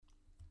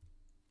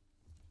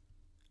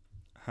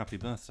Happy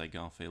birthday,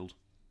 Garfield.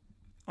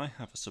 I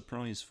have a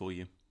surprise for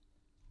you.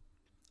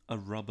 A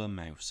rubber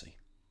mousey.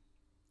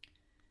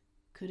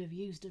 Could have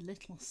used a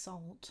little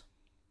salt.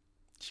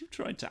 You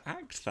tried to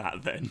act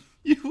that then.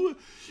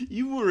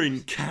 You were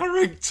in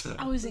character.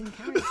 I was in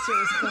character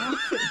as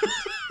Garfield.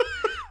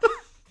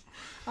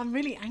 I'm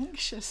really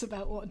anxious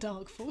about what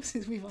dark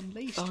forces we've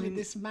unleashed with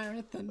this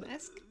marathon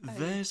escapade.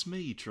 There's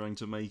me trying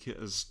to make it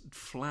as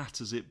flat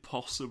as it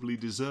possibly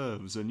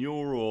deserves, and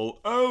you're all,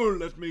 oh,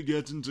 let me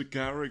get into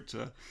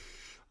character.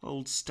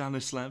 Old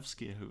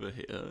Stanislavski over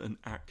here, an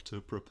actor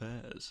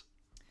prepares.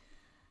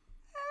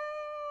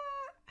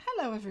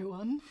 Hello,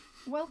 everyone.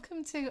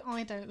 Welcome to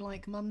I Don't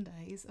Like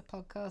Mondays, a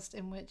podcast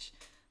in which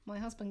my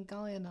husband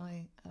Guy and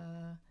I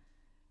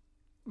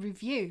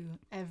review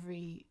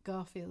every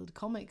Garfield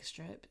comic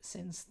strip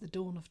since the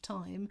dawn of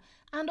time,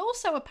 and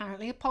also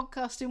apparently a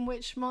podcast in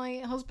which my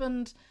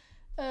husband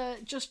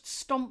just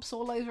stomps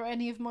all over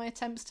any of my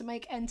attempts to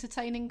make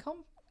entertaining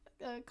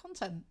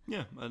content.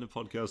 Yeah, and a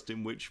podcast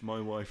in which my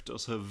wife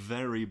does her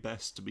very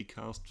best to be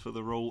cast for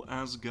the role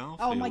as Garfield.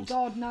 Oh my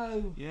god,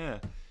 no! Yeah,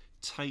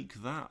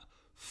 take that,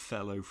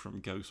 fellow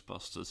from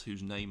Ghostbusters,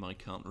 whose name I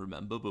can't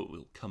remember, but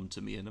will come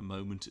to me in a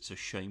moment. It's a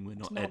shame we're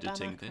not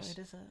editing Dan Aykroyd, this.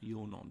 Is it?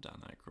 You're not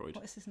Dan Aykroyd.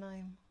 What is his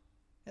name?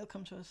 It'll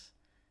come to us.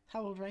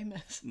 Harold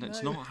Ramis. No,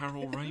 it's not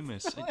Harold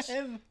Ramis. It's not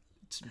him.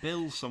 It's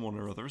Bill someone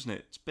or other, isn't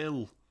it? It's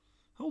Bill.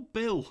 Oh,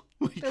 Bill.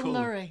 Bill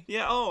Murray.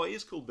 Yeah, oh, it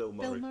is called Bill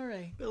Murray. Bill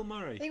Murray. Bill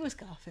Murray. He was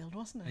Garfield,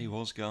 wasn't he? He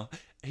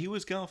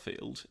was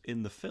Garfield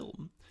in the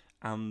film,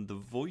 and the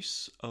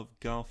voice of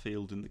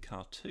Garfield in the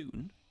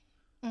cartoon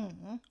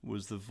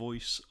was the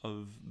voice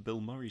of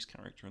Bill Murray's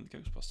character in the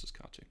Ghostbusters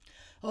cartoon.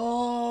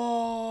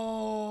 Oh!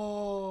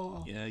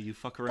 Yeah, you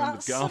fuck around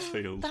with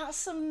Garfield. That's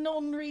some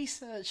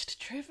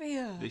non-researched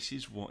trivia. This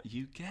is what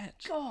you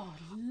get. God,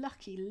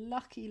 lucky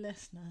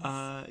listeners.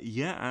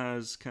 Yeah,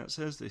 as Kat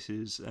says, this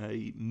is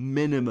a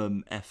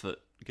minimum effort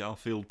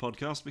Garfield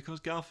podcast because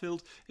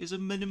Garfield is a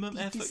minimum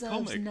effort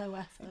comic. He deserves no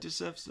effort. He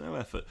deserves no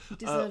effort. He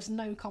deserves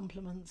no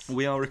compliments.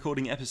 We are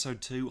recording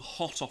episode 2,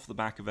 hot off the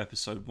back of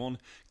episode 1.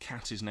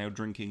 Kat is now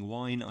drinking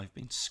wine. I've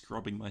been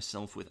scrubbing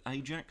myself with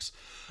Ajax.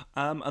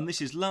 And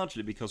this is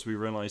largely because we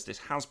realise this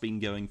has been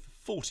going for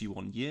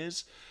 41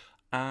 years.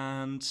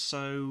 And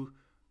so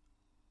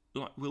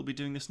we'll be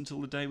doing this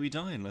until the day we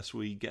die unless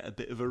we get a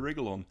bit of a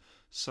wriggle on.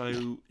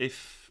 So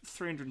if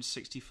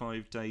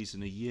 365 days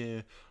in a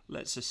year,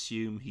 let's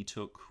assume he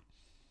took,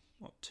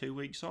 2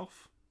 weeks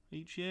off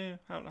each year?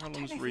 How long I don't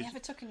know if he ever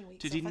took any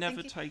weeks Did off. he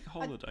never take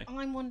holiday?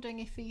 I'm wondering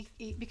if he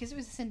because it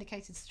was a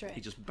syndicated strip.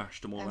 He just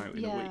bashed them all out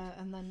in a week. Yeah,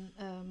 and then,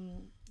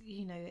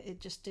 it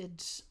just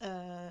did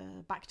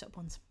backed up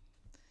ones.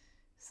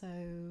 So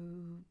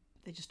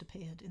they just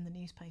appeared in the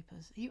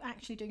newspapers. Are you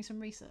actually doing some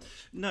research?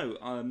 No,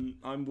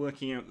 I'm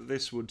working out that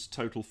this would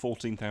total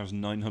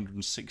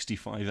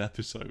 14,965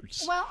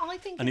 episodes. Well, I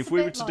think and it's if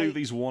we were to do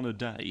these one a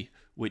day,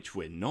 which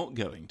we're not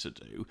going to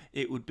do,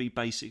 it would be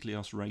basically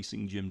us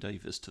racing Jim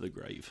Davis to the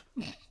grave.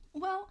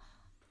 Well,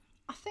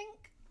 I think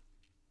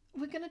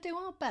we're going to do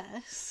our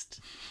best,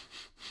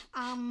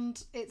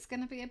 and it's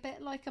going to be a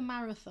bit like a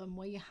marathon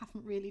where you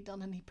haven't really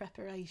done any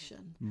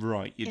preparation.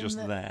 Right, you're just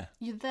there.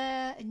 You're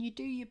there and you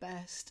do your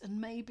best, and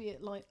maybe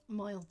at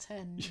mile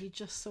 10 you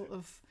just sort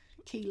of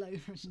keel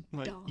over and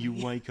die. You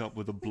wake up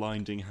with a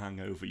blinding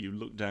hangover, you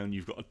look down,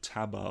 you've got a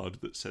tabard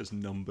that says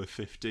number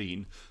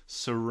 15,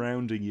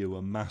 surrounding you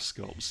are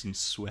mascots and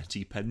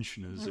sweaty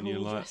pensioners, and you're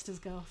all like, dressed as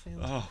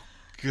Garfield. oh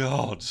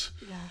God.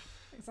 Yeah,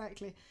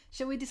 exactly.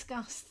 Shall we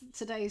discuss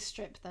today's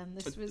strip then?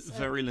 This was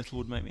very little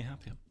would make me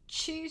happier.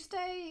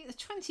 Tuesday, the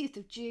 20th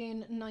of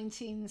June,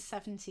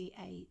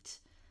 1978.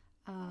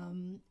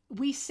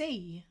 We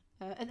see,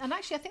 and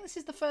actually I think this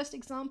is the first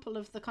example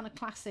of the kind of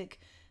classic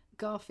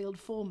Garfield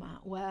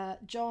format where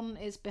John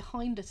is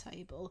behind a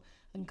table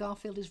and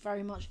Garfield is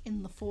very much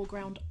in the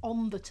foreground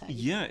on the table.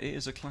 Yeah, it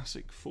is a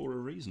classic for a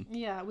reason.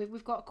 Yeah,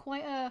 we've got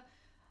quite a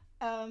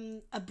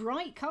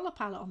bright colour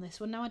palette on this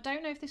one. Now, I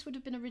don't know if this would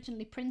have been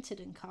originally printed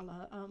in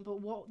colour, but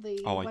what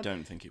the... I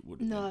don't think it would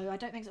have No, I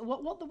don't think so.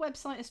 What the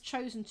website has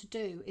chosen to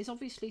do is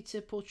obviously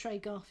to portray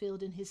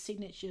Garfield in his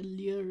signature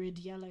lurid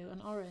yellow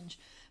and orange,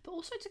 but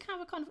also to have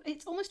a kind of...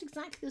 It's almost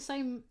exactly the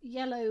same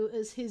yellow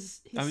as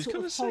his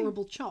sort of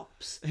horrible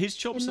chops. His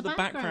chops are the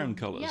background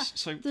colours. Yeah.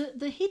 So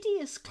The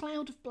hideous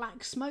cloud of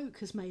black smoke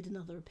has made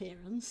another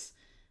appearance.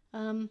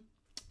 In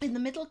the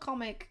middle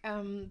comic,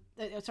 in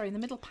the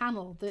middle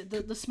panel,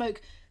 the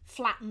smoke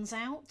flattens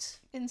out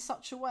in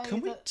such a way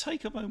Can we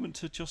take a moment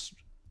to just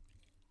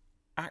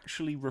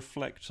actually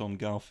reflect on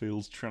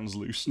Garfield's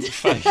translucent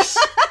face?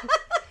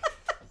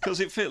 Because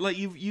it felt like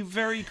you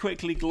very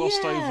quickly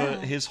glossed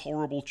over his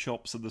horrible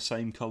chops are the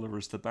same colour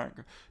as the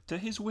background. Do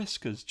his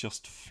whiskers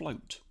just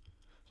float?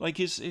 Like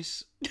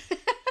his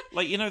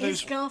Like, you know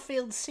those... Is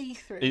Garfield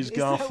see-through? Is that what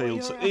you're Garfield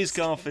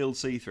asking?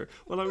 see-through?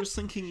 Well, I was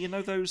thinking, you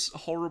know those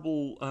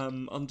horrible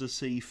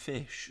undersea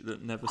fish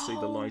that never see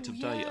the light of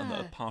day and that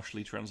yeah. are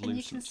partially And translucent?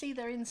 you can see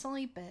their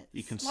inside bits.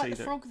 You can like see the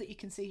that- frog that you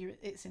can see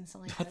its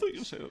inside I bits. thought you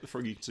were saying that the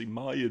frog, you can see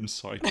my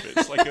inside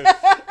bits, like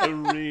a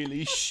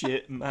really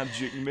shit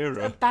magic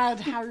mirror. Bad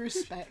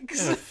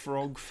haruspex. Yeah,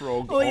 frog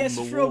Oh on yes,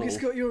 the a frog wall. has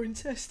got your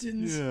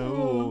intestines. Yeah,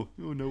 oh,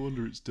 no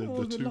wonder it's dead. They're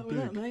good too luck with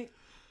that, big. mate.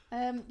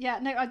 Yeah,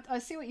 no, I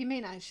see what you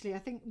mean, actually. I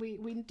think we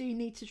do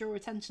need to draw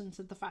attention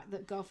to the fact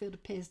that Garfield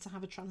appears to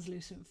have a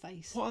translucent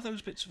face. What are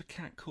those bits of a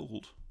cat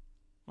called?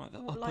 Like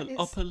the Well, like it's-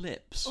 upper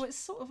lips. Oh, it's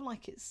sort of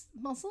like its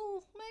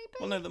muzzle, maybe?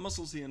 Well, no, the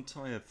muzzle's the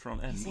entire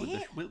front end. Is with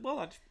it? Well,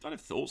 I'd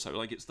have thought so.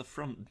 Like, it's the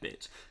front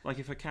bit. Like,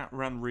 if a cat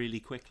ran really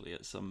quickly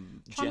at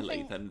some Trying to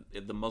jelly, think-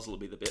 then the muzzle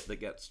would be the bit that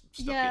gets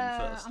stuck in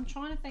Yeah, first. I'm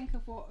trying to think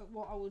of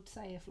what I would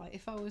say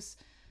if I was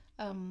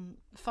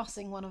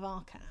fussing one of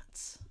our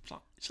cats.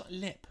 It's like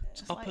lip.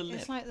 It's It's upper like, lip.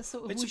 It's like the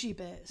sort of It's a- whooshy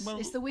bits. well-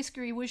 It's the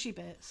whiskery whooshy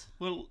bits.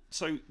 Well,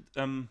 so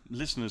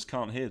listeners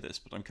can't hear this,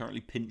 but I'm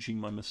currently pinching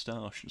my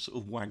moustache and sort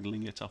of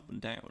waggling it up and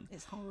down.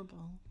 It's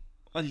horrible.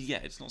 Well, yeah,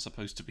 it's not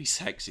supposed to be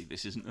sexy.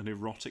 This isn't an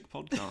erotic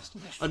podcast.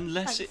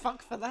 Unless Thank it...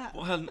 fuck for that.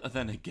 Well,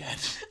 then again...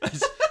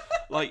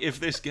 like, if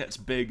this gets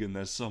big and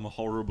there's some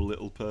horrible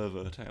little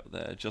pervert out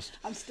there just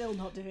I'm still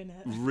not doing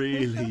it.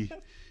 really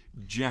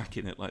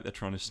jacking it like they're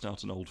trying to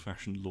start an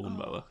old-fashioned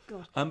lawnmower.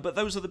 Oh, God. But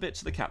those are the bits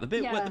of the cat. The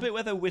bit Yeah.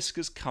 where their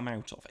whiskers come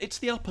out of. It's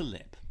the upper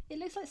lip. It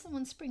looks like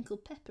someone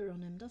sprinkled pepper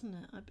on him, doesn't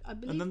it? I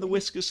believe. And then the that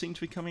whiskers seem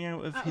to be coming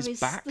out of out his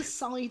back. the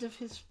side of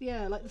his,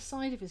 like the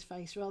side of his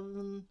face rather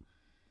than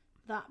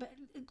that. But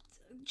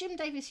Jim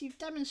Davis, you've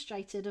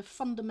demonstrated a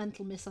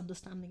fundamental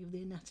misunderstanding of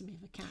the anatomy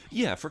of a cat.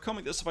 Yeah, for a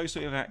comic that's supposed to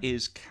be about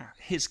his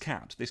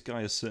cat, this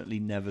guy has certainly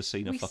never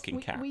seen a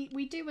fucking cat.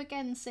 We do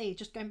again see,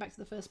 just going back to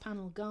the first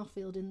panel,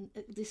 Garfield in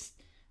this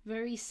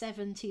very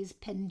 70s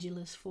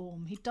pendulous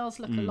form. He does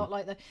look a lot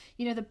like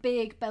the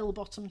big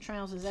bell-bottom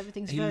trousers.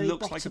 Everything's He very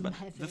looks bottom like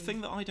heavy. the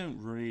thing that I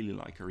don't really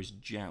like are his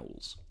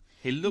jowls.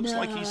 He looks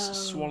like he's No.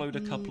 swallowed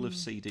a couple of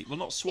CD. Well,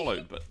 not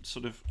swallowed, but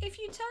sort of. If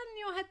you turn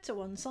your head to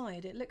one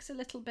side, it looks a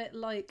little bit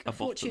like a A bottom.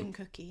 fortune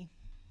cookie.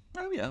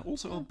 Oh yeah,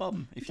 also a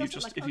bum. If you does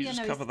look just like-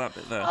 no, cover that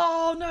bit there.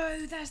 Oh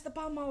no, there's the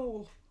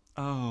bumhole.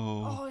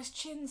 Oh, Oh, his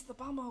chin's the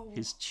bumhole.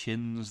 his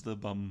chin's the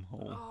bum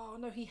hole. Oh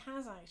no, he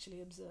has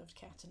actually observed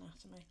cat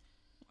anatomy.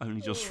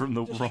 Only just from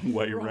the Just wrong from the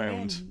way wrong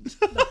round. end,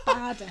 the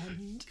bad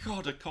end.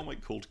 God, a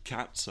comic called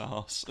Cat's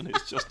Arse, and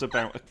it's just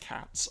about a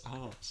cat's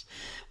arse.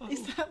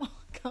 Is that what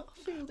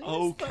Garfield is?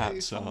 Oh, though,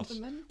 cat's arse.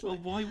 fundamentally? Well,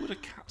 why would a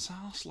cat's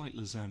arse like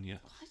lasagna?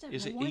 I don't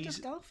Is know. it Why does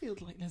easy?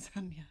 Garfield like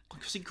lasagna?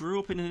 Because he grew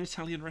up in an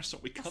Italian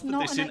restaurant. We That's covered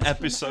not this an in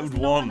episode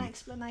That's not an 1.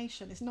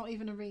 explanation. It's not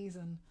even a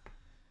reason.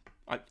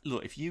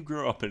 Look, if you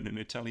grew up in an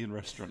Italian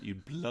restaurant,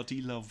 you'd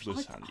bloody love I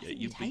lasagna. think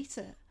you'd hate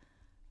it.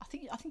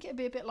 I think it'd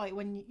be a bit like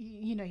when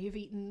you've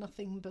eaten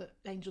nothing but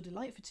Angel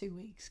Delight for 2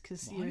 weeks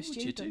because Why you're a would you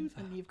do student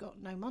that? and you've got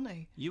no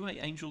money. You ate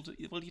Angel.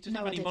 Well, you didn't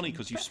No, have I any money didn't.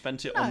 because you But-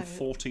 spent it no. on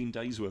 14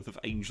 days worth of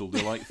Angel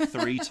Delight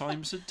 3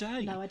 times a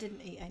day. No, I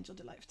didn't eat Angel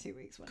Delight for 2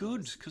 weeks. When I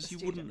Good, was 'cause a you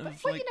student. wouldn't But-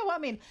 have, Well, like- you know what I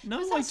mean. No,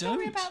 was that I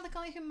story don't. about the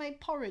guy who made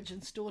porridge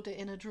and stored it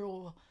in a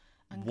drawer?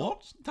 And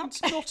What?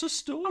 That's not a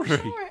story.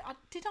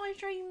 Did I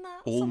dream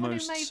that? Almost Someone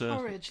who made certain.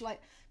 porridge,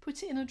 like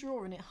put it in a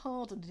drawer and it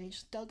hardened and he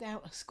just dug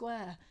out a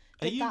square.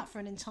 Are Did you- that for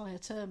an entire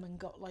term and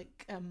got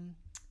like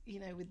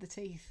with the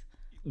teeth.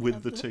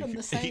 With the and teeth.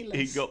 the He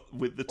sailors. got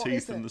with the What teeth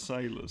is and it? the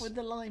sailors. With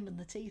the lime and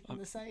the teeth and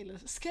the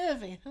sailors.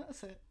 Scurvy,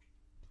 that's it.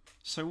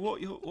 So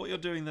what you're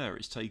doing there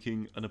is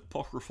taking an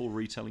apocryphal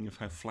retelling of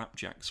how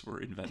flapjacks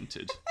were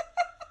invented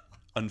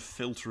and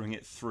filtering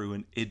it through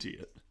an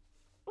idiot.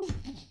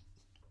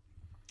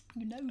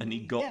 You know And he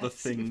me. got the Yes,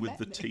 thing you've with met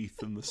the me.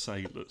 teeth and the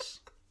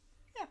sailors.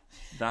 Yeah.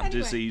 That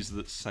Anyway. disease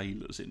that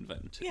sailors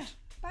invented. Yeah,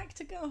 back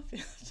to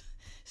Garfield.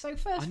 So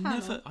first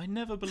panel. I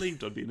never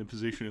believed I'd be in a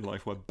position in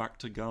life where Back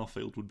to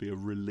Garfield would be a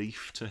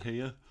relief to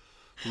hear,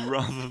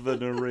 rather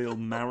than a real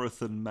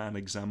marathon man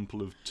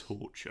example of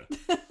torture.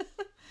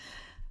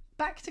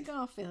 Back to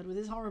Garfield with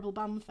his horrible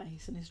bum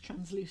face and his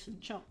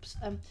translucent chops.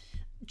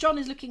 John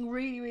is looking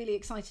really, really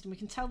excited, and we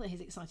can tell that he's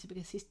excited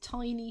because his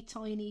tiny,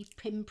 tiny,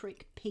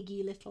 pinprick,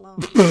 piggy little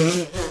arms.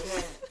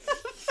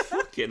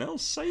 Fucking hell,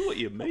 say what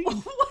you mean.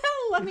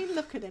 Well, I mean,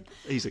 look at him.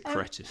 He's a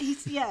cretin.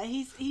 He's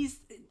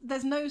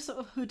there's no sort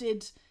of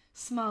hooded,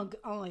 smug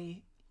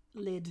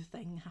eyelid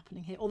thing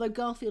happening here. Although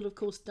Garfield, of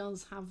course,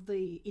 does have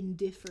the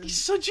indifferent.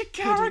 He's such a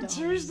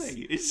character, eyes. isn't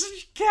he? He's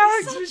such a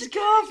character. Such He's a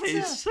Garfield. character.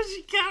 He's such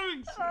a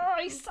character. Oh,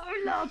 he's so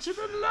larger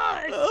than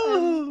life.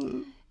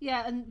 Oh.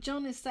 Yeah, and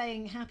John is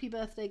saying, "Happy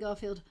birthday,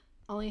 Garfield.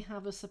 I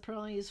have a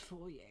surprise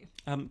for you."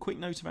 Quick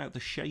note about the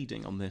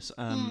shading on this.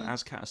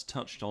 As Kat has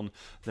touched on,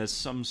 there's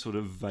some sort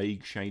of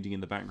vague shading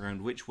in the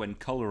background, which, when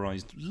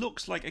colorized,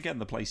 looks like, again,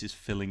 the place is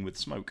filling with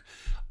smoke.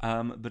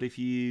 But if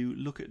you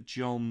look at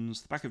the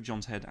back of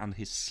John's head and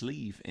his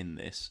sleeve in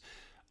this,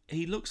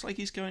 he looks like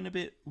he's going a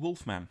bit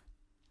Wolfman.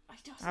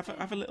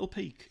 Have a little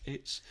peek.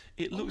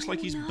 It looks like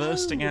he's no.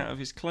 bursting out of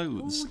his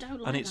clothes, Don't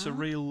like and it's a that.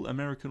 real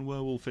American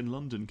Werewolf in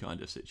London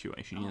kind of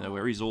situation,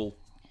 where he's all.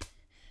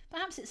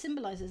 Perhaps it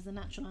symbolises the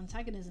natural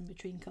antagonism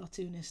between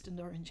cartoonist and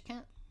Orange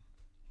Cat.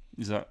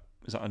 Is that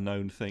a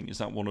known thing? Is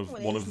that one of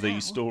Well, it is these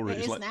now. stories?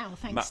 It is now,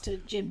 thanks to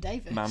Jim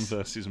Davis. Man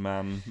versus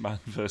man, man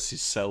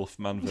versus self,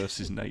 man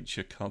versus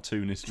nature,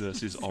 cartoonist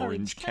versus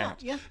Orange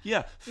Cat.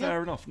 Yeah.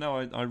 Fair enough. No,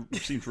 I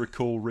seem to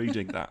recall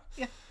reading that.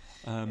 Yeah.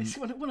 It's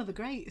one of the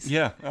greats.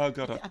 Yeah. Oh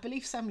god. I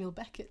believe Samuel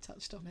Beckett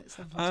touched on it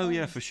several Oh times.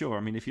 yeah, for sure. I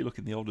mean, if you look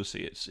in the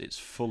Odyssey, it's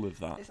full of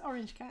that. It's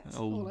Orange Cats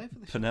Old all over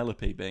the shop.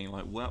 Penelope being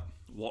like, "Well,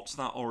 what's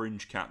that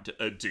orange cat?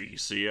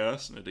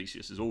 Odysseus," and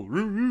Odysseus is all.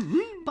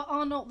 But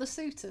are not the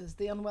suitors,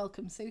 the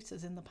unwelcome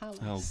suitors in the palace?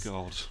 Oh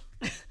god.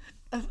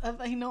 Are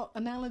they not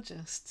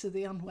analogous to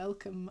the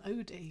unwelcome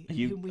Odie?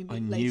 whom we meet I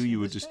later knew in you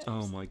were the just. strips?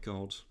 Oh my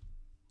god.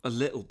 A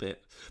little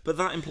bit, but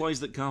that implies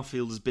that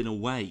Garfield has been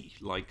away,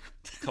 like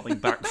coming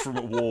back from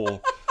a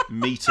war,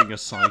 meeting a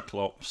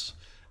Cyclops,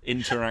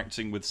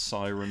 interacting with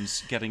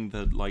sirens, getting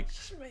the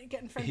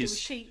Getting friendly with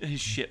sheep. his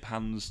ship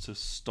hands to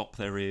stop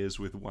their ears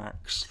with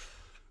wax,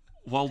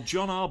 while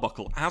John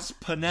Arbuckle as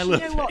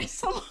Penelope. You know what?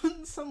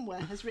 Someone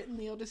somewhere has written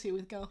the Odyssey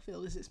with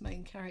Garfield as its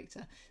main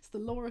character. It's the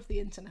law of the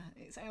internet.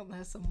 It's out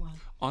there somewhere.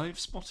 I've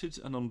spotted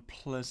an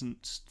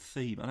unpleasant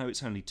theme. I know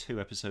it's only 2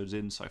 episodes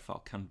in so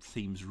far. Can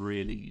themes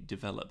really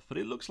develop? But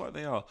it looks like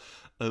they are,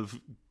 of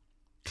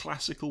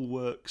classical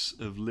works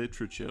of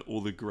literature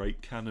or the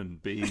great canon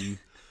being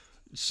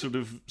sort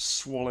of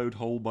swallowed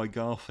whole by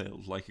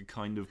Garfield, like a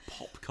kind of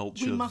pop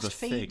culture We must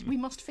thing. We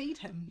must feed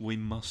him. We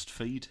must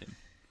feed him.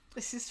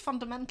 This is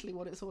fundamentally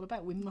what it's all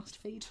about. We must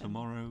feed him.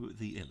 Tomorrow,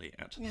 the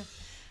Iliad.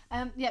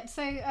 Yeah.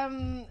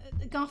 So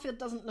Garfield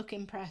doesn't look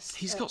impressed.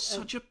 He's got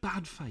such a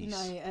bad face.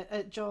 No,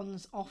 at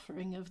John's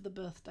offering of the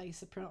birthday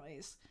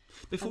surprise.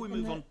 Before we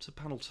move on to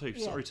panel 2,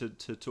 sorry to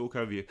talk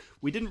over you.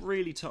 We didn't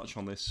really touch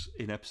on this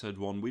in episode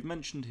 1. We've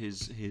mentioned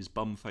his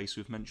bum face.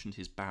 We've mentioned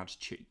his bad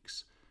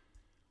cheeks.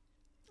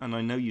 And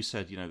I know you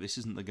said, this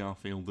isn't the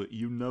Garfield that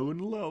you know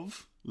and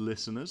love,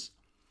 listeners.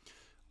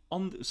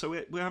 So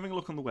we're having a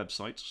look on the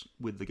website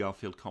with the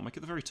Garfield comic.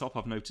 At the very top,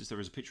 I've noticed there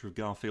is a picture of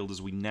Garfield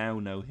as we now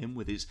know him,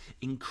 with his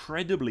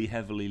incredibly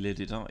heavily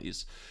lidded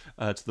eyes,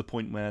 to the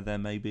point where there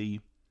may be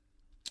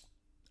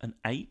an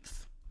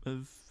eighth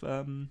of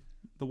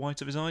the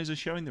white of his eyes are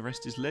showing. The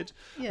rest is lid.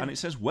 Yeah. And it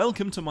says,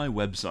 "Welcome to my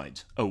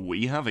website. Are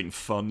we having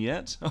fun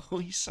yet?" Oh,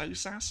 he's so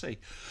sassy.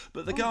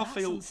 But the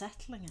Garfield, That's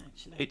unsettling,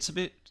 actually. it's a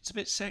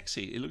bit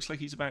sexy. It looks like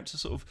he's about to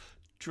sort of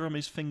drum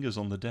his fingers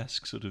on the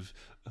desk, sort of,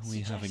 "Are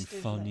we having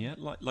fun yet?"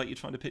 Like you'd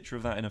find a picture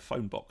of that in a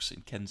phone box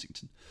in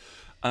Kensington.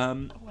 I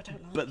don't like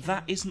But it.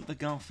 that isn't the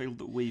Garfield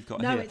that we've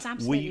got No, here. it's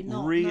absolutely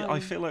not, no.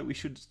 I feel like we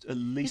should at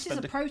least This is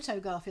spend a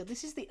proto-Garfield.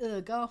 This is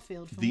the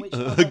Garfield from the which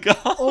Garfield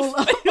all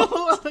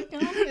other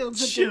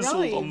Garfields are chiseled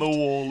derived. on the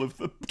wall of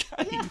the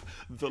cave.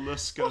 The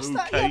Lascaux What's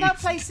that? cave. Yeah, that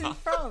place in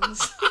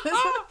France.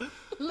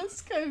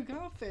 Let's go,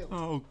 Garfield.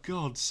 Oh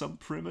God! Some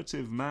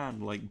primitive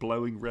man, like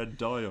blowing red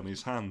dye on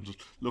his hand,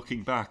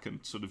 looking back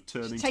and sort of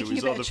turning to Taking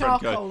his a bit other of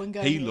friend, charcoal going, and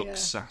going, "He yeah, looks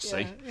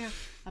sassy." Yeah.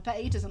 I bet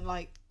he doesn't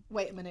like.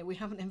 Wait a minute, we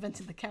haven't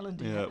invented the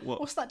calendar Yeah, yet. what-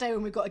 What's that day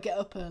when we've got to get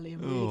up early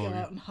and really go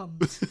out and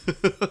hunt?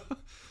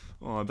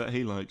 Oh, I bet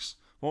he likes.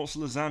 What's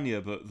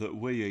lasagna but that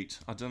we eat?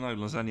 I don't know.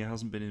 Lasagna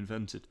hasn't been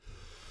invented.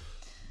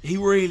 He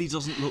really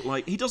doesn't look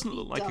like. He doesn't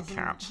look like a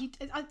cat.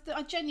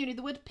 I genuinely,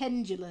 the word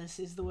pendulous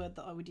is the word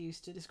that I would use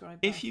to describe.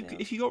 If you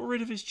Garfield. got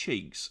rid of his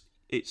cheeks,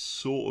 it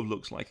sort of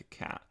looks like a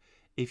cat.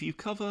 If you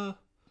cover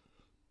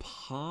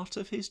part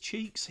of his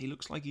cheeks, he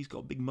looks like he's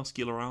got big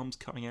muscular arms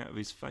coming out of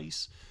his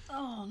face,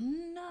 Oh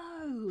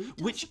no! It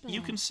does which a bit.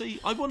 you can see.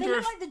 I They wonder look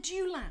if like the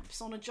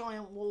dewlaps on a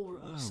giant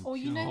walrus, Oh, or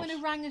you know God.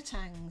 when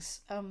orangutans,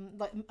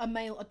 like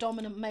a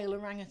dominant male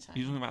orangutan.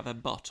 you're talking about their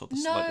butt or the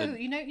No, like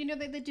the, you know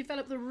they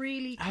develop the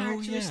really Oh, yeah.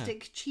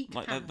 characteristic cheek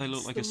Like pads. they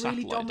look like the a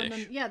really satellite dominant,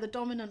 dish. Yeah, the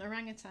dominant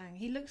orangutan.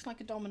 He looks like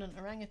a dominant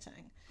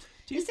orangutan.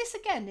 Is this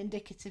again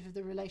indicative of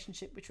the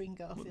relationship between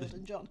Garfield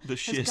and John? the Has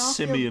sheer Garfield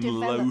simian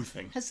developed-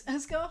 loathing.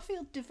 Has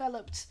Garfield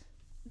developed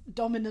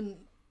dominant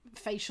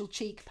facial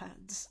cheek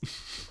pads?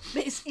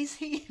 is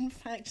he in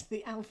fact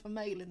the alpha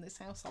male in this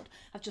household?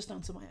 I've just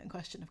answered my own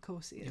question. Of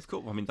course he is. Of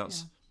course, I mean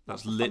that's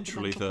the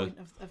literally fundamental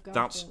the. point of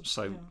That's Garfield,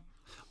 so. yeah.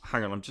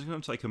 Hang on, I'm just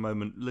going to take a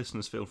moment.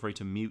 Listeners, feel free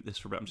to mute this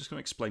for a bit. I'm just going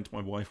to explain to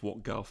my wife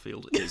what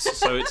Garfield is.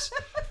 So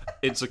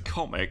it's a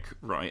comic,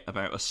 right,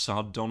 about a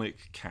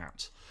sardonic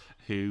cat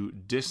who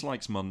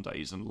dislikes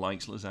Mondays and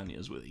likes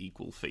lasagnas with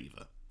equal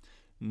fever.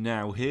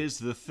 Now, here's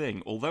the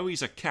thing. Although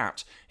he's a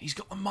cat, he's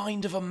got the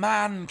mind of a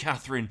man,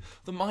 Catherine.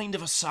 The mind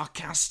of a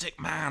sarcastic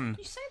man.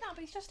 You say that,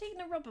 but he's just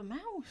eating a rubber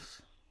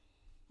mouse.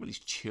 Well, he's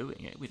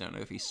chewing it. We don't know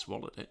if he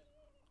swallowed it.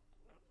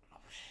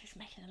 He's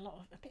making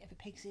a bit of a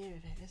pig's ear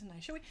of it, isn't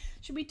he?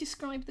 Should we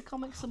describe the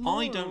comic some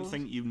more? I don't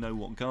think you know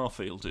what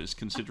Garfield is,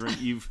 considering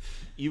you've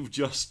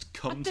just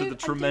come to do- the I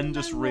do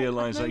tremendous know what- I know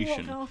what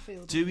realization.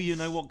 Garfield Do is. you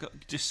know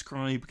what?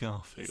 Describe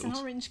Garfield. It's an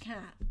orange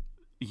cat.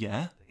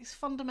 Yeah. It's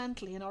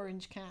fundamentally an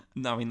orange cat.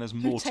 No, I mean, there's Who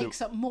more to...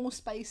 takes up more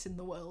space in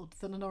the world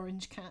than an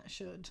orange cat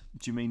should.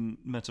 Do you mean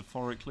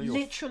metaphorically? Or...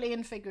 Literally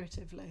and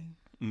figuratively.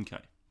 Okay.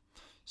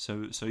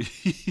 So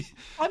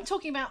I'm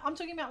talking about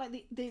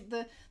like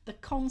the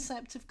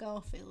concept of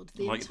Garfield,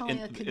 the like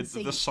entire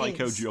conceit. the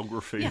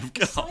psychogeography of the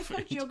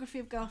Garfield. psychogeography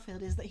of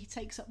Garfield is that he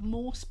takes up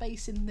more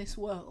space in this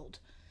world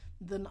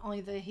than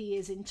either he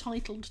is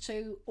entitled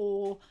to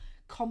or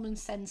common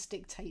sense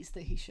dictates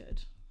that he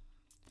should.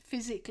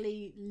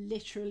 Physically,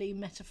 literally,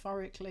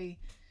 metaphorically,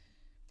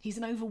 he's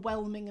an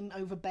overwhelming and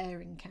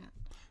overbearing cat.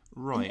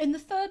 Right. In the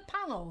third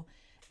panel,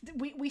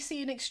 we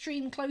see an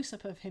extreme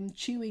close-up of him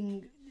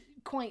chewing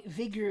quite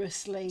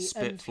vigorously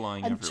Spit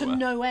flying and everywhere. to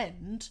no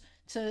end.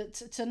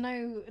 To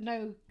no.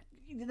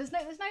 There's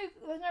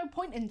no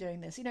point in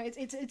doing this. You know,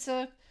 it's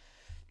a.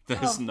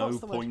 There's oh, no what's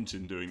the word? point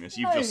in doing this.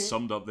 You've No. just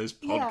summed up this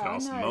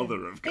podcast, Yeah, I know.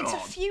 mother of God. It's a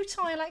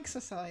futile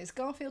exercise.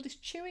 Garfield is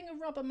chewing a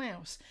rubber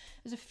mouse.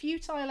 It's a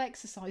futile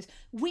exercise.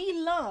 We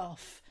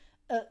laugh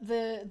at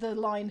the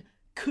line,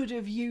 could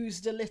have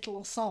used a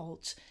little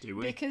salt. Do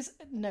we? Because,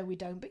 no, we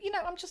don't. But,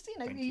 I'm just,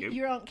 Thank you.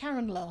 your Aunt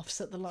Karen laughs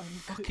at the line,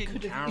 Fucking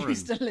could have Karen.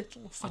 used a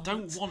little I salt.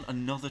 don't want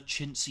another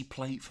chintzy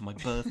plate for my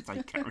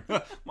birthday, Karen.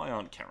 My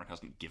Aunt Karen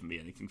hasn't given me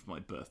anything for my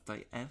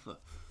birthday ever.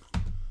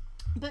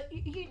 But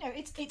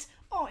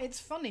it's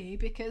funny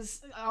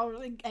because our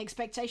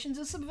expectations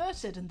are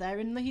subverted and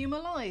therein the humour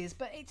lies.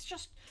 But it's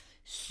just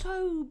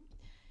so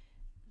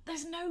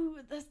there's no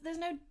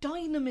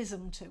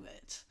dynamism to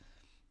it.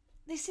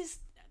 This is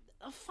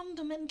a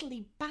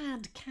fundamentally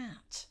bad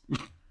cat.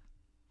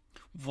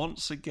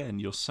 Once again,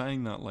 you're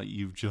saying that like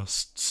you've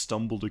just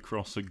stumbled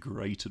across a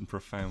great and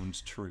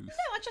profound truth.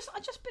 No, I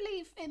just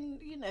believe in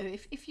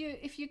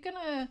if you're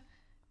gonna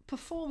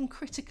perform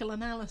critical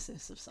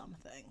analysis of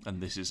something,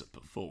 And this is a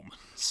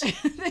performance.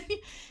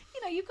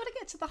 you've got to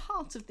get to the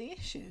heart of the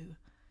issue.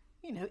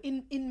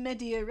 In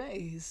media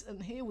res,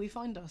 and here we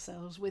find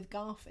ourselves with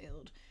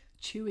Garfield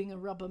chewing a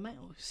rubber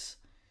mouse.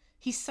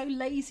 He's so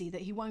lazy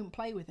that he won't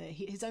play with it.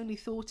 His only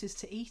thought is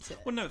to eat it.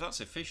 Well, no, that's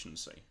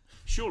efficiency.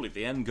 Surely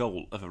the end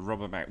goal of a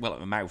rubber mouse, well,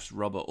 a mouse,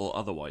 rubber or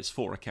otherwise,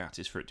 for a cat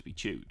is for it to be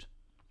chewed.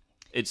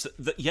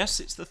 Yes,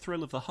 it's the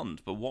thrill of the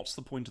hunt, but what's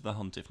the point of the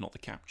hunt if not the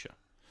capture?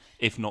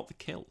 If not the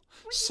kill?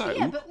 So,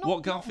 yeah, but not,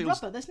 what Garfield's...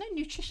 not rubber. There's no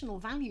nutritional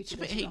value to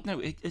But this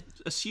rubber.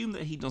 assume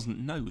that he doesn't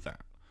know that,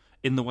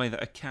 in the way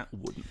that a cat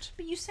wouldn't.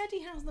 But you said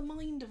he has the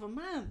mind of a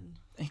man.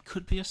 He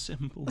could be a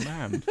simple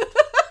man.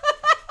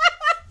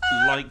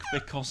 Like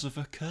because of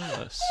a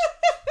curse.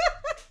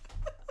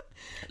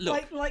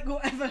 Look, Like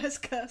whatever has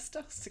cursed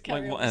us to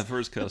carry like on whatever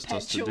this has cursed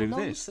us to do perpetual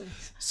this.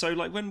 nonsense. So,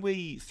 like, when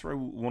we throw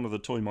one of the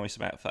toy mice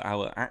about for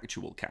our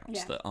actual cats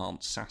Yeah. that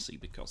aren't sassy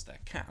because they're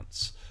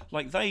cats,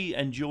 like, they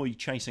enjoy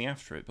chasing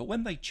after it, but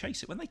when they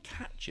chase it, when they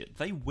catch it,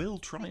 they will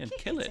try and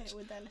kill it.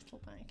 With their little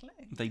back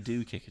legs. They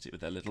do kick at it with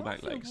their little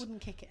back Garfield legs.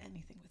 wouldn't kick at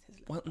anything with his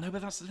little. Well, no,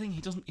 but that's the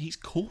thing. He's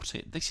caught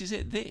it. This is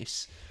it.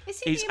 This Is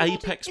he is the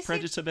embodi- apex is he-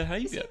 predator Is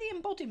behaviour. he the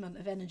embodiment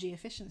of energy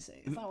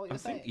efficiency? Is that what you're I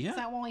think- saying? yeah. Is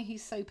that why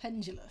he's so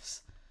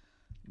pendulous?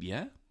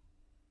 Yeah.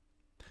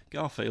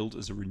 Garfield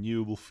is a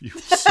renewable fuel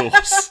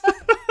source.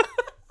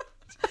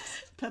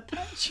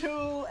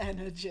 Perpetual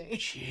energy.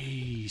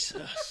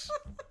 Jesus.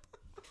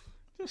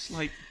 Just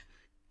like,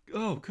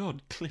 oh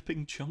God,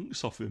 clipping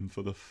chunks off him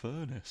for the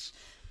furnace.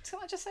 Can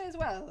I just say as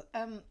well,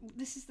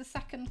 this is the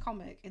second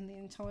comic in the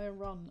entire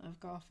run of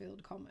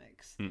Garfield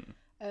comics.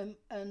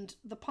 And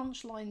the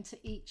punchline to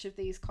each of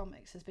these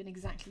comics has been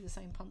exactly the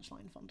same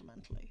punchline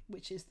fundamentally,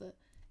 which is that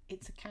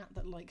it's a cat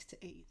that likes to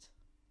eat.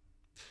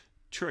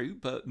 True,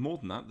 but more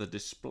than that, the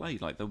display,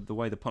 like the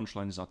way the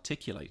punchline is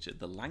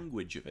articulated, the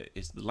language of it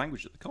is the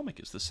language of the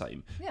comic is the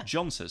same. Yeah.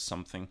 John says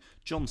something,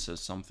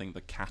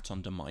 the cat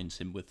undermines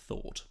him with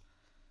thought.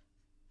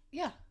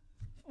 Yeah.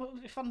 Well,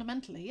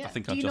 fundamentally, yeah. I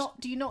think do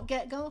you not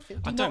get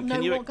Garfield? Do you not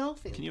know what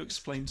Garfield Can you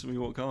explain to me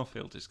what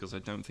Garfield is? Because I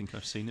don't think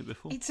I've seen it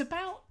before. It's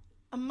about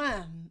a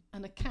man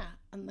and a cat,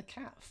 and the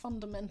cat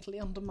fundamentally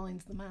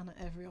undermines the man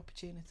at every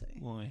opportunity.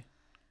 Why?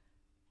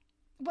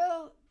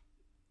 Well,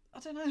 I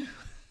don't know.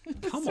 Come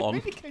That's on. a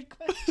really good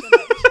question,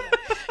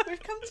 actually.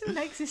 We've come to an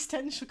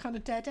existential kind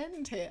of dead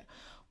end here.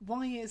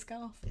 Why is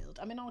Garfield?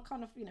 I mean, on a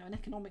kind of, an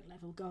economic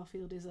level,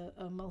 Garfield is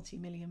a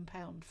multi-million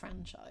pound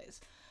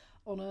franchise.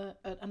 On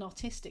an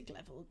artistic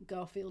level,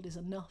 Garfield is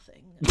a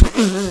nothing.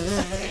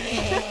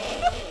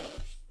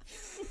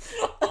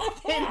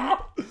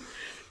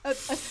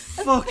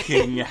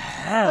 Fucking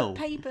hell! A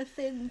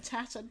paper-thin,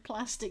 tattered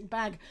plastic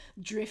bag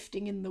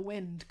drifting in the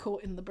wind,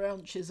 caught in the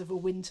branches of a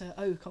winter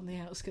oak on the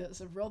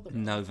outskirts of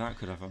Rotherham. No, that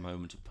could have a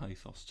moment of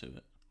pathos to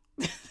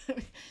it.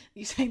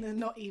 You're saying there's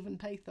not even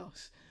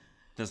pathos?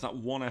 There's that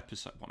one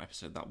episode,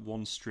 that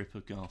one strip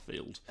of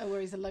Garfield Oh, where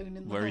he's alone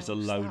in the where house. he's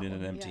alone that in an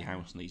one, empty yeah.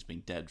 house and he's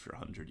been dead for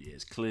 100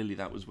 years. Clearly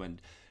that was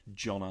when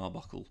John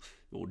Arbuckle,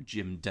 or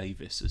Jim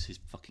Davis as his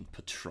fucking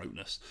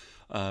Patronus,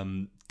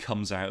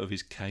 comes out of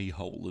his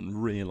K-hole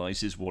and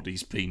realises what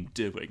he's been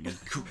doing and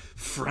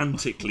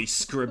frantically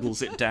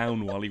scribbles it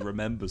down while he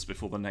remembers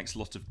before the next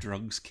lot of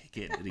drugs kick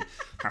in, and he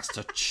has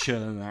to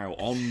churn out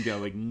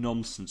ongoing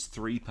nonsense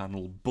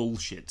 3-panel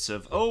bullshits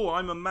of, oh,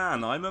 I'm a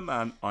man,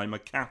 I'm a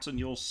cat and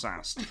you're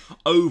sassed,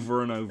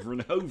 over and over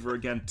and over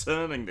again,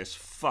 turning this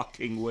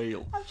fucking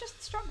wheel. I'm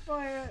just struck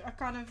by a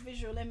kind of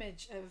visual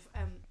image of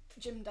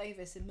Jim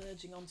Davis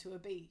emerging onto a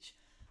beach.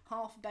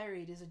 Half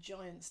buried is a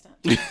giant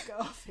statue of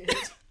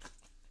Garfield.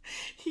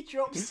 He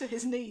drops to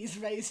his knees,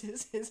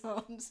 raises his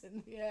arms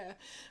in the air,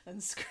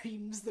 and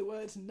screams the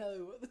word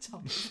no at the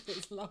top of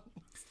his lungs.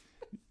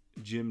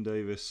 Jim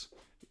Davis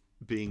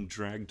being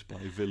dragged by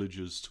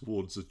villagers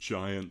towards a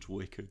giant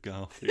wicker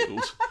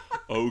Garfield.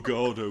 Oh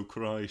God, oh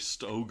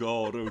Christ, oh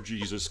God, oh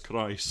Jesus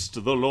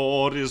Christ, the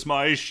Lord is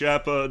my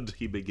shepherd,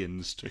 he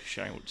begins to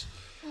shout.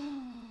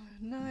 Oh,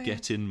 no.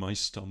 Get in my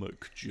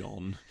stomach,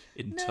 John,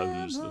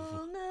 intones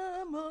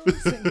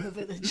Sing the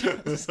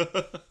villagers.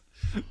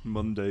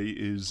 Monday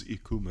is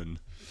Ikumen.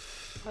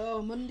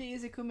 Oh, Monday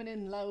is he coming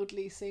in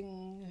loudly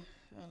sing,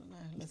 I don't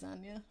know,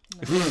 lasagna?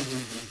 No,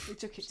 we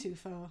took it too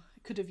far.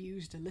 Could have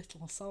used a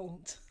little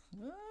salt.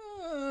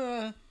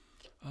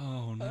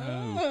 Oh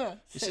no.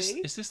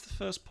 Is this the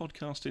first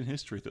podcast in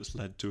history that's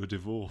led to a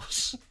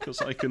divorce?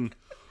 Because I can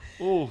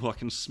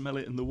smell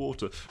it in the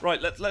water.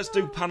 Right, let's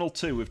do panel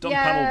 2. We've done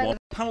panel 1.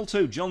 Panel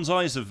 2, John's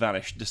eyes have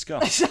vanished.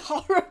 Discuss. It's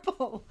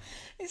horrible.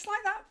 It's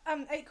like that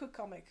Akewood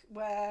comic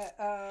where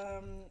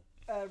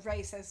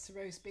Ray says to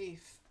roast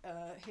beef,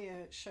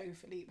 here, show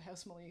Philippe how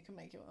small you can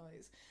make your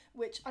eyes.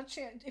 Which,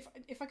 actually,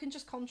 if I can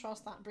just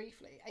contrast that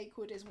briefly,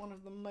 Akewood is one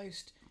of the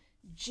most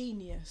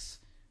genius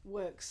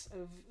works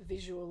of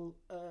visual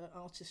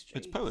artistry.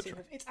 It's poetry.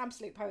 It's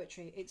absolute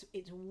poetry.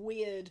 It's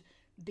weird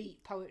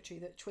beat poetry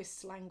that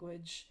twists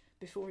language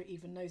before it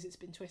even knows it's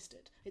been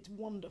twisted. It's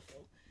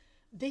wonderful.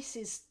 This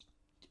is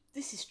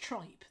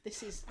tripe.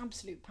 This is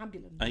absolute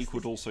pabulum.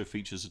 Akewood also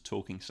features a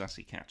talking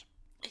sassy cat.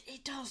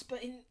 It does,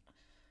 but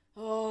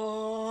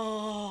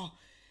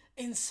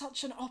in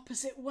such an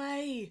opposite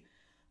way.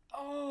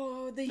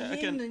 Oh, the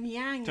yin and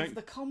yang of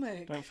the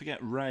comic. Don't forget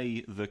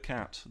Ray the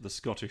cat, the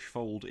Scottish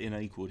fold in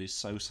Akewood, is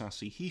so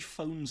sassy. He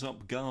phones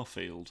up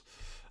Garfield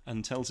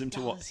and tells him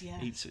to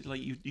eat, like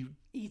you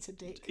eat a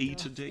dick.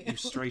 Eat a dick. You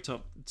straight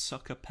up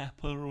suck a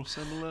pepper or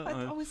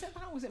similar. Was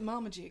it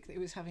Marmaduke that he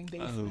was having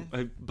beef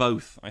with?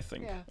 Both, I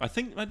think. Yeah. I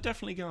think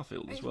definitely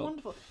Garfield as well. It's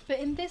wonderful. But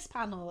in this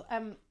panel,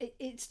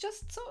 it's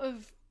just sort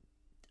of.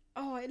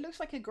 Oh, it looks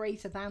like a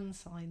greater than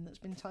sign that's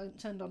been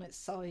turned on its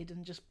side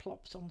and just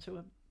plopped onto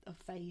a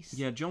face.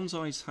 Yeah, John's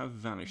eyes have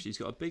vanished. He's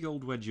got a big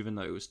old wedge of a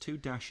nose, 2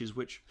 dashes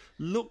which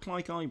look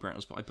like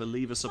eyebrows, but I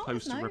believe are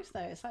supposed to. Not his nose,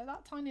 though. It's like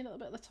that tiny little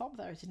bit at the top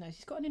there is his nose.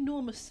 He's got an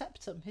enormous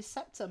septum. His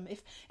septum,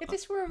 if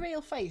this were a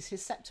real face,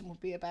 his septum would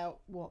be about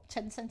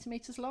 10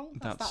 centimetres long.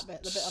 That's that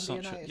bit, the bit under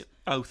your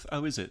nose.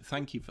 Oh, is it?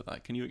 Thank you for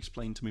that. Can you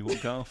explain to me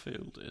what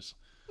Garfield is?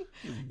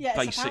 Yeah,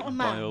 basic it's about a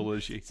man.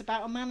 Biology. It's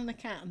about a man and a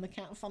cat, and the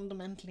cat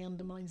fundamentally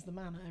undermines the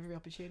man at every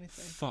opportunity.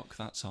 Fuck,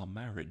 that's our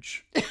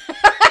marriage.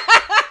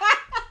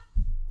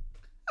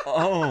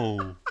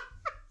 Oh.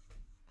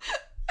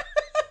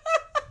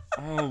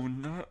 Oh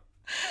no.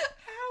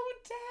 How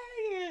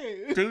dare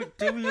you?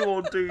 Do you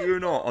or do you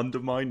not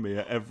undermine me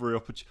at every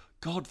opportunity?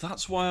 God,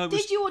 that's why I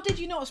was... Did you or did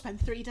you not spend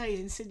 3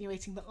 days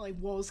insinuating that I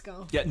was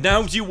Garfield? Yeah,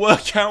 now do you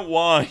work out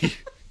why?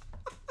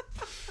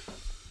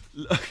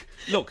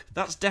 Look,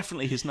 that's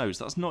definitely his nose.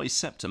 That's not his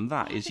septum.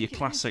 That is your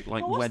classic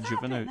wedge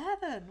of a nose.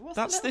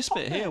 That's this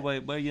bit here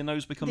where your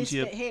nose becomes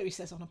this bit here, he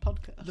says on a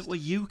podcast. Look, well,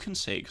 you can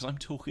see it because I'm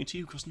talking to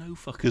you because no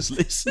fucker's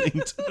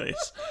listening to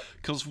this.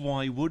 Because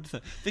why would they?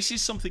 This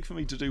is something for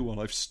me to do while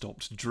I've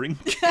stopped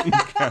drinking,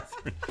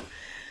 Catherine.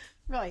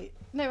 Right.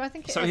 No, I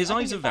think it so is. his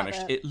eyes have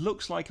vanished. It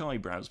looks like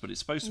eyebrows, but it's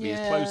supposed to be his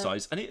closed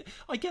eyes. And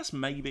I guess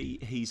maybe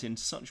he's in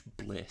such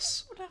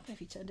bliss. What would happen if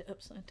he turned it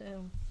upside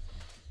down?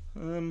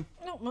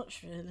 Not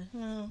much, really.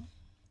 No.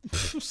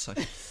 So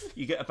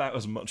you get about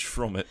as much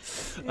from it.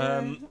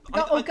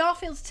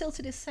 Garfield's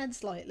tilted his head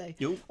slightly,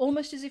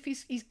 almost as if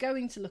he's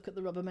going to look at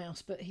the rubber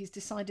mouse, but he's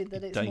decided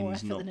that it's more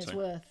effort than it's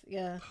worth.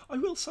 Yeah, I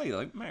will say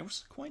though,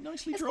 mouse quite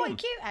nicely drawn.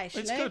 It's quite cute,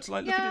 actually. It's good.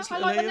 Look at his I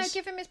little like when ears. they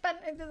give him his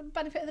the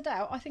benefit of the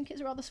doubt. I think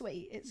it's rather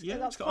sweet. It's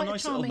got quite a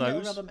nice charming little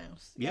nose. rubber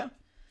mouse. Yeah.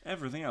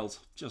 Everything else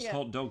just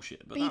hot dog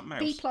shit, but that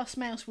mouse. B+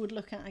 mouse would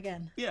look at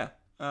again. Yeah.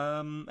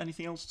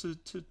 Anything else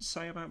to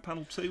say about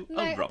panel 2?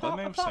 No,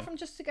 apart from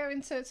just to go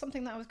into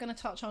something that I was going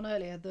to touch on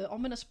earlier, the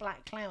ominous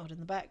black cloud in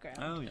the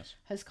background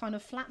has kind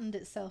of flattened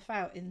itself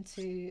out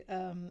into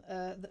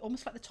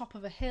almost like the top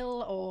of a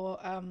hill, or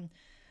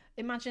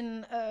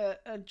imagine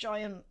a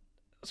giant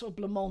sort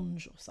of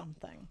blancmange or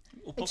something.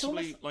 Or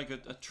possibly like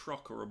a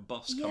truck or a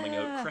bus coming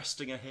out,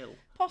 cresting a hill.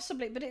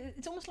 Possibly, but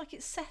it's almost like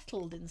it's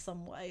settled in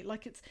some way,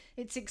 like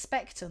it's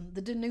expectant.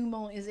 The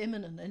denouement is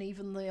imminent, and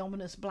even the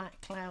ominous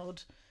black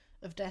cloud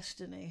of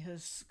destiny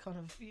has kind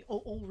of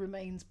all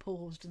remains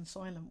paused and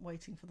silent,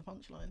 waiting for the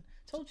punchline.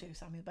 Told you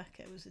Samuel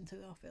Beckett was into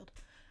Garfield.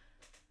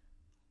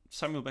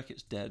 Samuel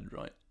Beckett's dead,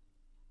 right?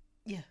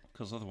 Yeah.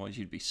 Because otherwise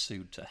you'd be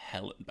sued to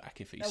hell and back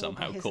if he Well,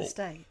 somehow by his caught.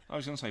 estate. I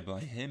was going to say by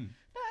him.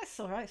 No, it's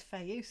all right. It's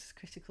fair use.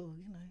 Critical,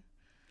 you know.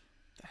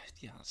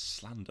 Yeah, that's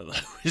slander though,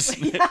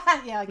 isn't it?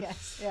 Yeah, I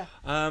guess. Yeah.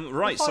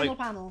 Right, The final so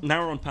panel.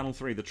 now we're on panel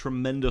 3, the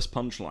tremendous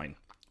punchline.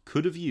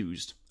 Could have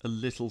used a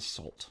little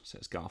salt,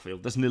 says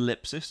Garfield. There's an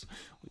ellipsis,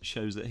 which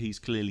shows that he's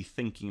clearly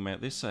thinking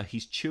about this.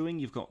 He's chewing.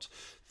 You've got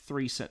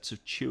 3 sets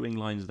of chewing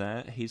lines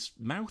there. His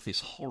mouth is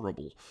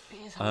horrible.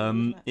 It is horrible,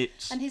 isn't it?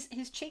 It's And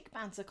his cheek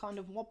bands are kind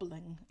of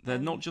wobbling. They're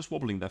not just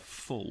wobbling, they're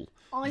full.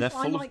 I They're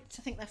full like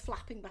to think they're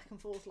flapping back and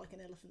forth like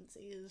an elephant's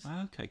ears.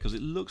 Okay, because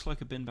it looks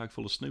like a bin bag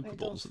full of snooker It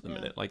balls does, at the yeah.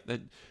 minute. Like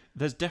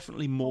there's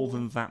definitely more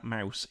than that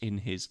mouse in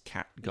his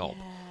cat gob,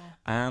 Yeah.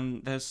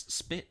 and there's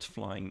spit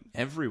flying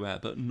everywhere,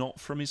 but not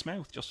from his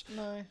mouth. Just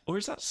No. or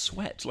is that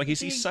sweat? Like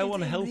is he The- so the-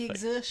 unhealthy? The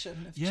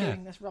exertion of Yeah.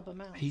 chewing this rubber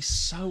mouth. He's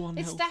so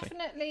unhealthy. It's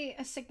definitely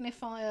a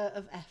signifier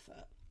of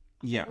effort.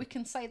 Yeah. We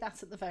can say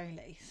that at the very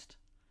least.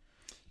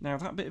 Now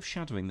that bit of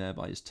shadowing there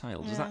by his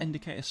tail, does that Yeah.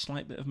 indicate a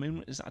slight bit of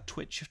movement? Is that a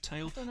twitch of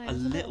tail? don't know, A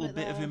there's a little little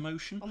bit bit of there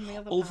emotion? on the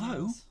other Although,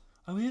 panels.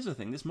 oh, here's the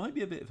thing. This might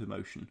be a bit of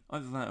emotion.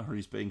 Either that or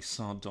he's being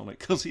sardonic,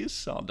 because he is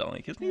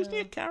sardonic, isn't he? Isn't he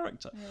a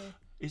character? Yeah.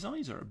 His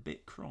eyes are a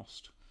bit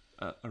crossed,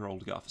 are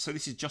old Garfield. So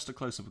this is just a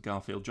close-up of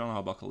Garfield. John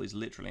Arbuckle is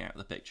literally out of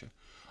the picture.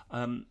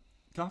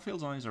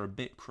 Garfield's eyes are a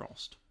bit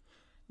crossed.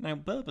 Now,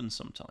 Bourbon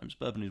is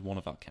one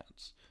of our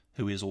cats,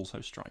 who is also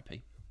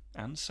stripy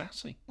and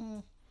sassy.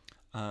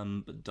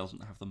 But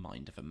doesn't have the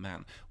mind of a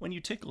man. When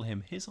you tickle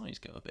him, his eyes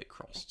go a bit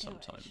crossed Do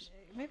sometimes.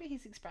 actually. Maybe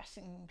he's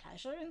expressing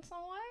pleasure in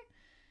some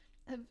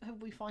way.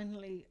 Have we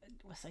finally,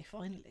 well, say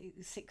finally,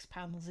 6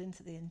 panels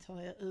into the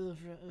entire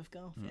oeuvre of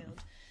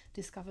Garfield,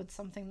 discovered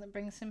something that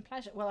brings him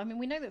pleasure? Well, I mean,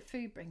 we know that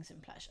food brings him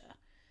pleasure,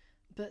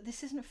 but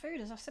this isn't food.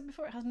 As I've said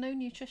before, it has no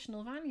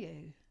nutritional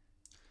value.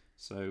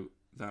 So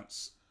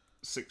that's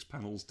 6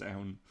 panels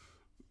down,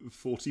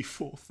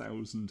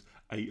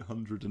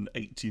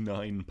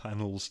 44,889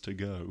 panels to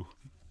go.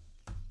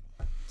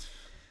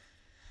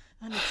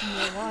 I need some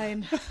more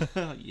wine.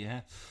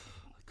 Yeah,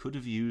 I could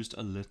have used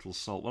a little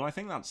salt. Well, I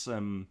think that's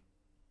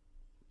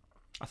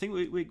I think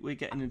we're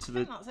getting into I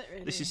think that's it,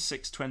 really. This is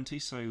 620,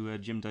 so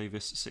Jim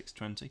Davis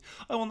 620.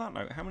 Oh, on that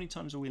note, how many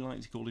times are we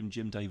likely to call him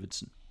Jim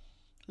Davidson?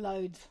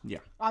 Loads. Yeah.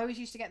 I always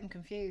used to get them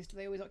confused.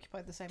 They always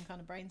occupied the same kind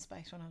of brain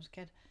space when I was a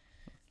kid.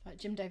 Like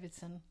Jim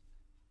Davidson,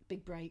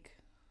 Big Break.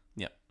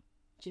 Yeah.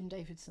 Jim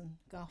Davidson,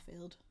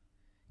 Garfield.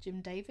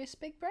 Jim Davis,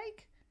 Big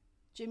Break.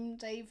 Jim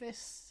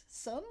Davis,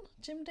 son.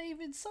 Jim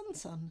David's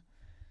son.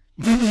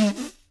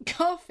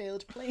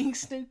 Garfield playing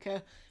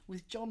snooker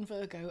with John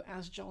Virgo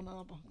as John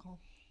Arbuckle.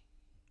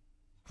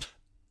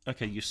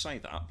 Okay, you say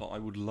that, but I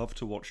would love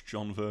to watch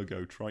John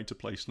Virgo try to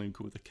play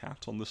snooker with a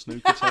cat on the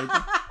snooker table.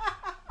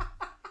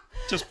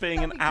 Just being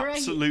an That'd be great.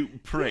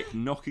 absolute prick,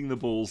 knocking the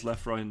balls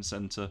left, right, and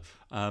centre.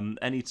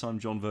 Anytime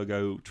John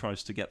Virgo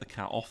tries to get the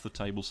cat off the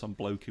table, some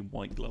bloke in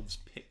white gloves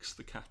picks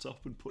the cat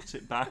up and puts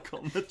it back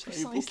on the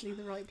table. Precisely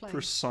the right place.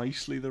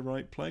 Precisely the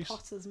right place.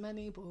 Pot as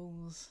many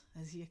balls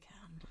as you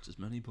can. Put as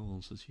many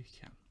balls as you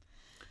can.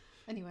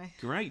 Anyway.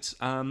 Great.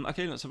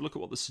 Okay, let's have a look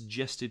at what the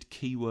suggested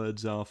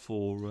keywords are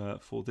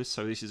for this.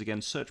 So this is,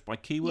 again, search by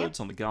keywords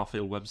on the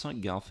Garfield website, I'm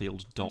starting to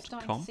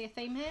garfield.com. see a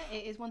theme here.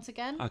 It is once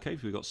again. Okay,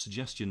 so we've got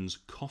suggestions: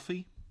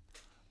 coffee,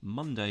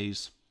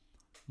 Mondays,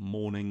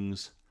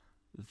 mornings,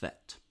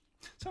 vet.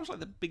 Sounds like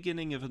the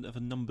beginning of a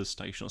numbers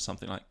station or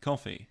something, like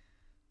coffee,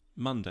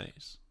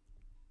 Mondays,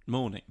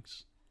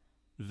 mornings,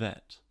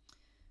 vet,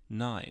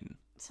 9.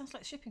 Sounds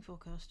like shipping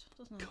forecast,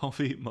 doesn't it?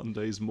 Coffee,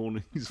 Mondays,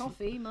 mornings.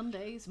 Coffee,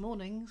 Mondays,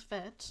 mornings,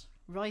 vet,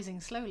 rising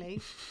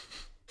slowly,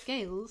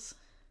 gales,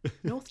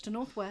 north to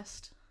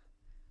northwest,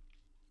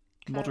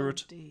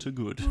 Moderate cloudy. to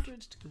good.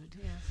 Moderate to good,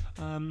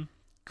 yes.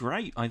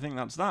 Great, I think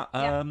that's that.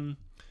 Yeah.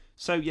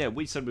 So, yeah,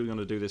 we said we were going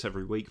to do this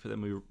every week, but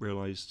then we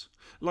realised,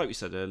 like we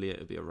said earlier, it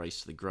would be a race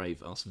to the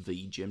grave, us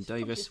v Jim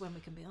Davis. Just when we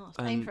can be asked.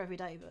 Aim for every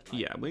day, but...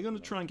 Like, Yeah, we're going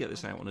to try and get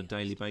this out on a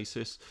daily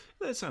basis.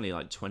 It's only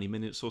like 20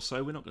 minutes or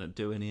so. We're not going to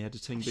do any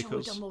editing I'm sure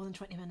because... we've done more than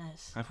 20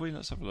 minutes. Have we?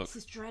 Let's have a look. This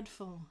is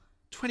dreadful.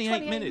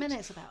 28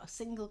 minutes about a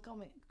single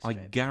comic I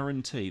strip.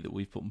 guarantee that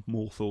we've put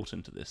more thought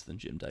into this than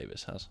Jim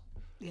Davis has.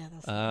 Yeah,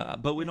 that's...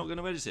 But we're not going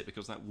to edit it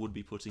because that would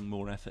be putting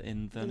more effort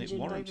in than it Jim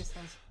warrants.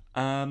 Davis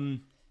has.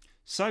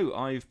 So,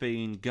 I've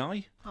been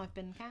Guy. I've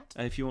been Kat.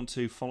 If you want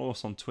to follow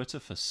us on Twitter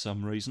for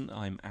some reason,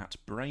 I'm at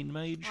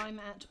BrainMage. I'm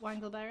at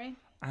Wangleberry.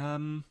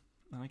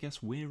 I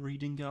guess we're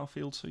reading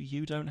Garfield, so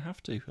you don't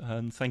have to.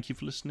 And thank you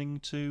for listening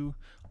to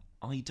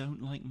I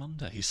Don't Like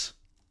Mondays.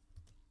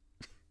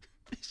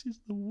 This is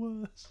the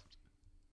worst.